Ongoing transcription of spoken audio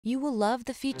You will love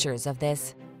the features of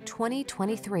this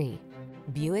 2023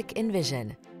 Buick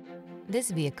Envision. This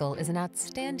vehicle is an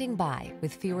outstanding buy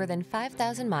with fewer than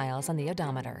 5,000 miles on the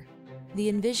odometer. The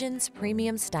Envision's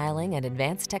premium styling and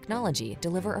advanced technology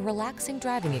deliver a relaxing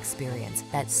driving experience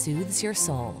that soothes your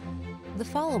soul. The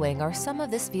following are some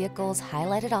of this vehicle's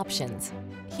highlighted options: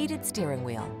 heated steering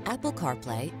wheel, Apple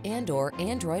CarPlay and/or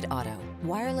Android Auto,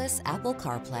 wireless Apple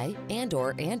CarPlay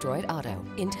and/or Android Auto,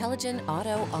 intelligent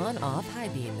auto on-off high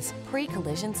beams,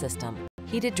 pre-collision system,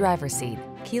 heated driver's seat,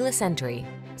 keyless entry,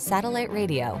 satellite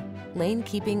radio, lane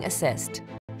keeping assist,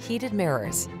 heated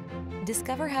mirrors.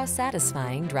 Discover how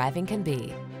satisfying driving can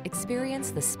be. Experience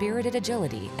the spirited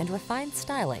agility and refined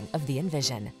styling of the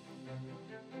Envision.